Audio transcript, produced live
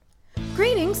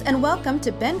Greetings and welcome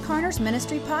to Ben Carner's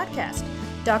Ministry Podcast.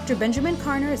 Dr. Benjamin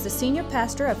Carner is the senior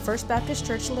pastor of First Baptist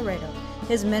Church Laredo.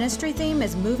 His ministry theme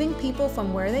is moving people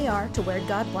from where they are to where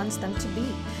God wants them to be.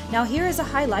 Now here is a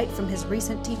highlight from his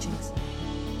recent teachings.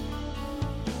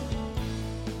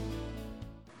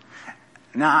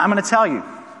 Now I'm going to tell you,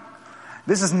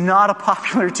 this is not a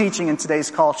popular teaching in today's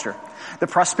culture. The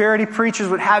prosperity preachers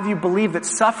would have you believe that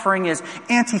suffering is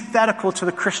antithetical to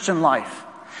the Christian life.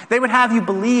 They would have you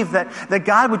believe that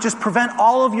God would just prevent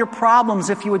all of your problems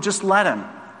if you would just let Him.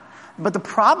 But the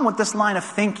problem with this line of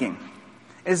thinking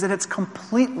is that it's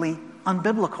completely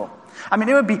unbiblical. I mean,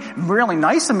 it would be really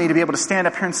nice of me to be able to stand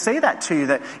up here and say that to you,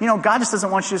 that, God just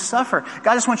doesn't want you to suffer.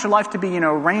 God just wants your life to be,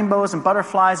 rainbows and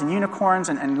butterflies and unicorns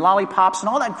and lollipops and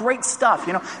all that great stuff.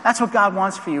 That's what God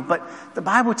wants for you. But the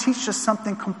Bible teaches us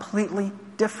something completely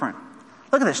different.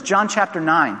 Look at this, John chapter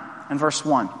 9 and verse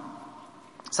 1.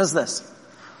 It says this: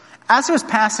 As he was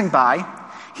passing by,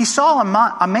 he saw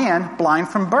a man blind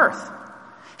from birth.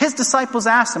 His disciples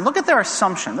asked him, look at their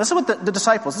assumption. This is what the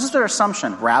disciples, this is their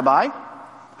assumption. Rabbi,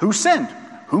 who sinned?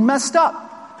 Who messed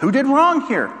up? Who did wrong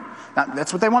here? Now,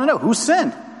 that's what they want to know. Who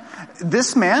sinned?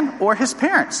 This man or his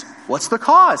parents? What's the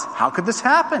cause? How could this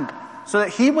happen? So that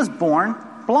he was born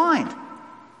blind.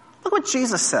 Look what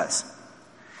Jesus says.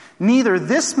 Neither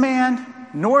this man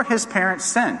nor his parents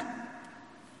sinned.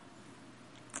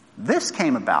 This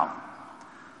came about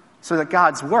so that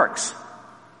God's works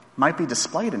might be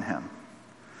displayed in him.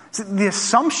 So the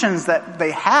assumptions that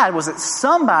they had was that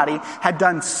somebody had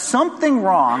done something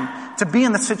wrong to be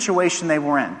in the situation they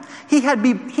were in. He had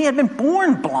been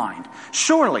born blind.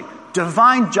 Surely,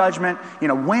 divine judgment,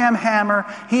 wham hammer,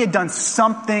 he had done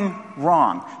something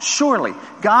wrong. Surely,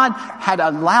 God had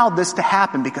allowed this to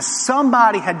happen because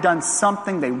somebody had done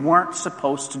something they weren't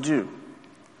supposed to do.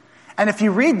 And if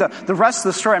you read the rest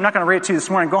of the story, I'm not going to read it to you this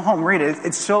morning. Go home and read it.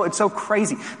 It's so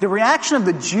crazy. The reaction of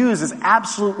the Jews is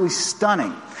absolutely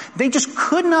stunning. They just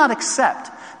could not accept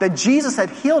that Jesus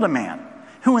had healed a man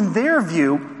who, in their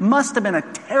view, must have been a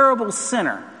terrible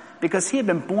sinner because he had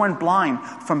been born blind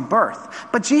from birth.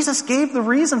 But Jesus gave the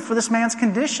reason for this man's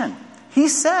condition. He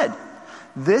said,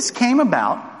 this came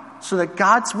about so that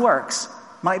God's works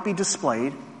might be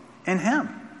displayed in him.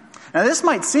 Now, this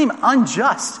might seem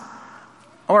unjust.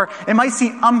 Or it might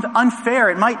seem unfair.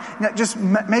 It might just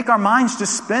make our minds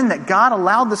just spin that God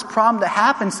allowed this problem to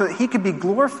happen so that he could be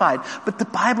glorified. But the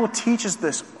Bible teaches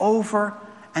this over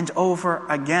and over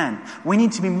again. We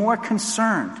need to be more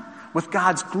concerned with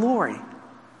God's glory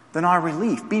than our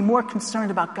relief. Be more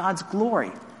concerned about God's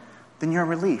glory than your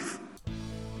relief.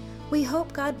 We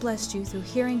hope God blessed you through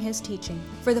hearing his teaching.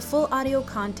 For the full audio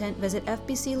content, visit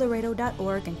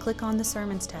fbclaredo.org and click on the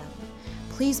Sermons tab.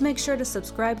 Please make sure to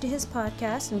subscribe to his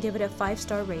podcast and give it a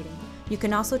 5-star rating. You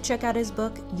can also check out his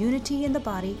book, Unity in the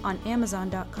Body, on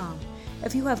Amazon.com.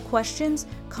 If you have questions,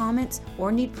 comments,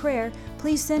 or need prayer,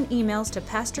 please send emails to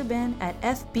Pastor Ben at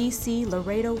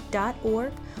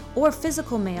fbclaredo.org or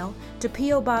physical mail to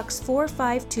P.O. Box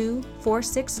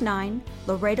 452469,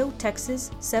 Laredo, Texas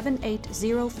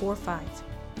 78045.